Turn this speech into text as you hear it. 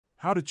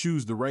How to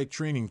choose the right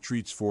training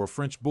treats for a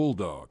French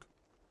Bulldog.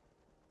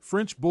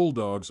 French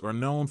Bulldogs are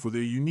known for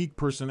their unique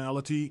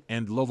personality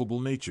and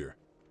lovable nature.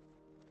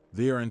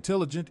 They are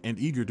intelligent and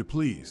eager to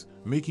please,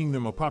 making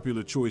them a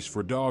popular choice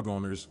for dog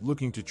owners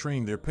looking to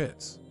train their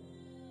pets.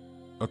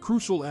 A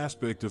crucial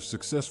aspect of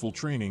successful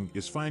training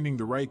is finding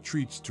the right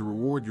treats to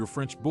reward your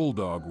French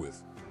Bulldog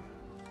with.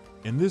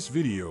 In this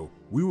video,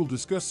 we will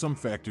discuss some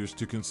factors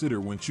to consider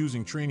when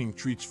choosing training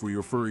treats for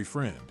your furry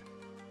friend.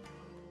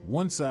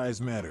 One size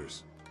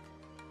matters.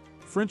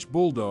 French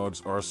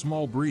Bulldogs are a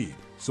small breed,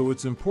 so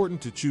it's important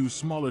to choose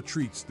smaller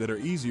treats that are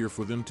easier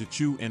for them to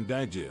chew and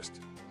digest.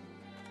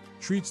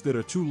 Treats that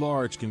are too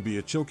large can be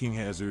a choking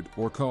hazard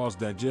or cause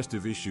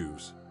digestive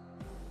issues.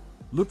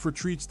 Look for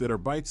treats that are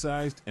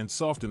bite-sized and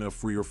soft enough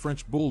for your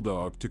French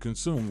Bulldog to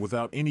consume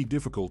without any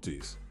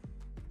difficulties.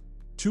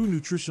 2.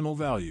 Nutritional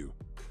value.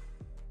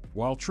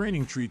 While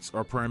training treats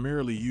are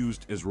primarily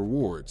used as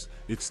rewards,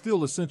 it's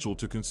still essential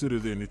to consider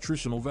their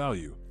nutritional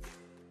value.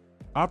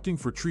 Opting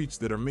for treats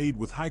that are made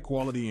with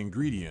high-quality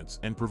ingredients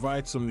and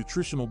provide some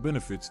nutritional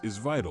benefits is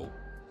vital.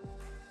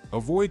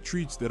 Avoid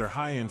treats that are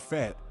high in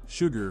fat,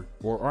 sugar,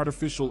 or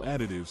artificial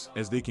additives,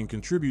 as they can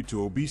contribute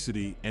to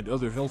obesity and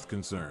other health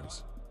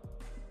concerns.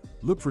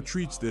 Look for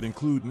treats that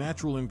include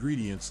natural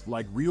ingredients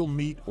like real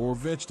meat or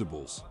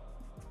vegetables.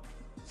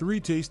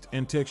 3. Taste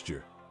and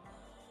texture.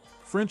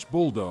 French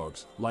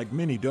Bulldogs, like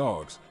many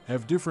dogs,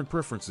 have different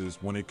preferences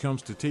when it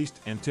comes to taste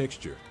and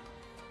texture.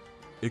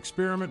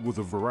 Experiment with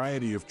a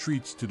variety of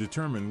treats to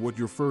determine what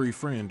your furry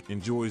friend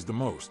enjoys the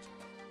most.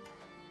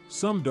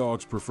 Some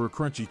dogs prefer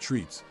crunchy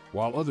treats,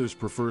 while others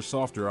prefer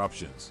softer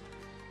options.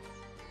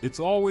 It's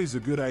always a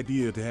good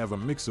idea to have a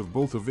mix of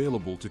both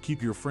available to keep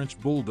your French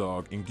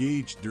Bulldog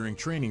engaged during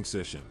training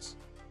sessions.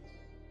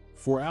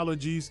 4.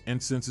 Allergies and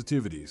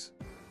sensitivities.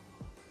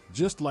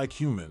 Just like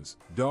humans,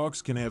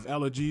 dogs can have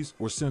allergies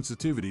or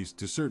sensitivities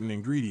to certain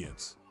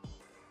ingredients.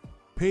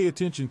 Pay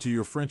attention to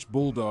your French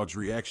Bulldog's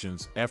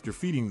reactions after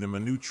feeding them a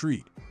new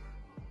treat.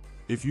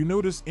 If you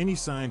notice any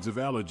signs of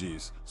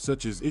allergies,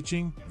 such as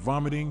itching,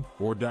 vomiting,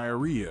 or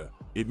diarrhea,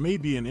 it may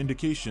be an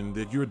indication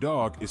that your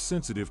dog is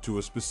sensitive to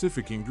a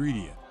specific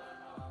ingredient.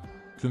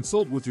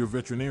 Consult with your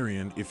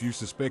veterinarian if you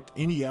suspect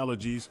any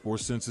allergies or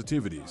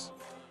sensitivities.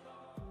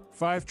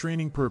 5.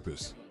 Training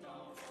purpose.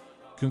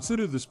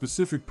 Consider the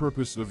specific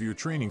purpose of your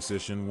training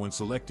session when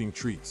selecting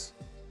treats.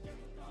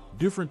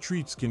 Different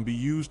treats can be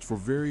used for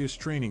various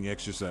training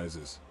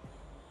exercises.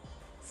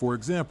 For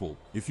example,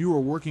 if you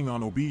are working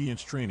on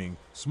obedience training,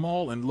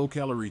 small and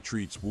low-calorie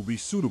treats will be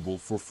suitable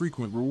for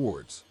frequent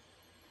rewards.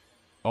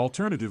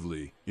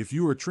 Alternatively, if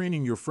you are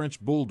training your French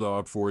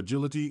Bulldog for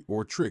agility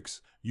or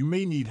tricks, you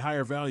may need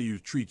higher-value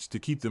treats to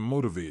keep them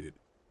motivated.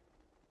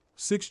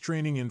 6.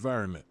 Training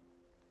environment.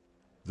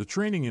 The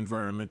training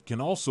environment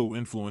can also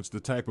influence the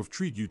type of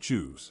treat you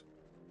choose.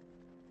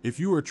 If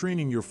you are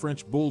training your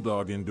French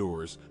Bulldog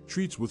indoors,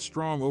 treats with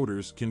strong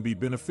odors can be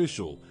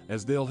beneficial,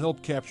 as they'll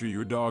help capture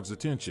your dog's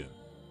attention.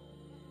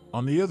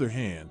 On the other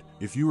hand,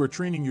 if you are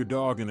training your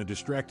dog in a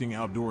distracting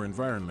outdoor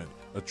environment,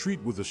 a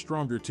treat with a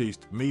stronger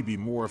taste may be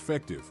more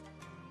effective.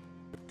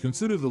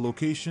 Consider the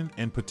location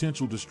and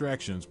potential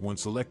distractions when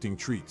selecting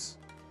treats.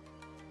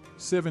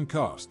 7.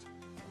 Cost.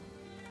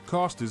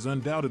 Cost is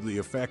undoubtedly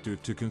a factor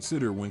to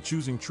consider when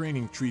choosing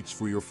training treats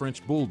for your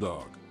French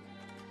Bulldog.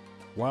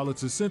 While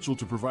it's essential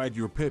to provide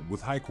your pet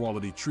with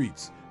high-quality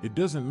treats, it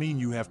doesn't mean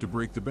you have to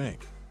break the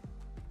bank.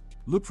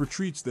 Look for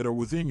treats that are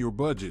within your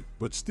budget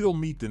but still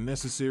meet the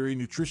necessary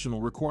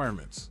nutritional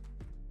requirements.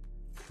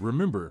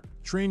 Remember,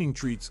 training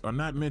treats are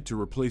not meant to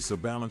replace a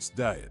balanced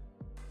diet.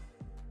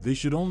 They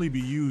should only be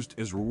used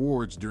as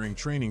rewards during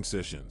training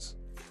sessions.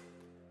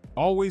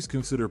 Always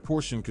consider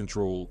portion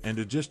control and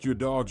adjust your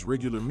dog's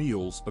regular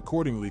meals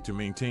accordingly to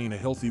maintain a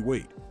healthy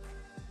weight.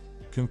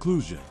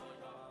 Conclusion.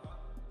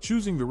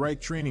 Choosing the right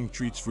training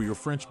treats for your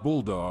French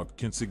Bulldog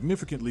can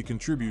significantly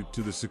contribute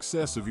to the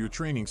success of your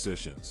training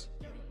sessions.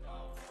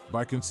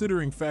 By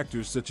considering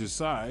factors such as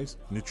size,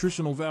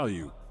 nutritional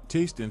value,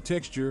 taste and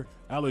texture,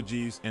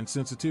 allergies and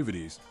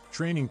sensitivities,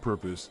 training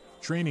purpose,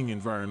 training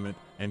environment,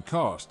 and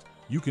cost,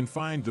 you can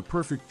find the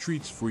perfect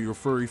treats for your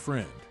furry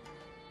friend.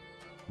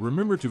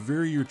 Remember to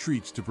vary your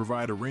treats to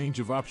provide a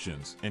range of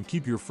options and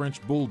keep your French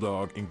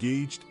Bulldog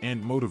engaged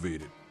and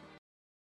motivated.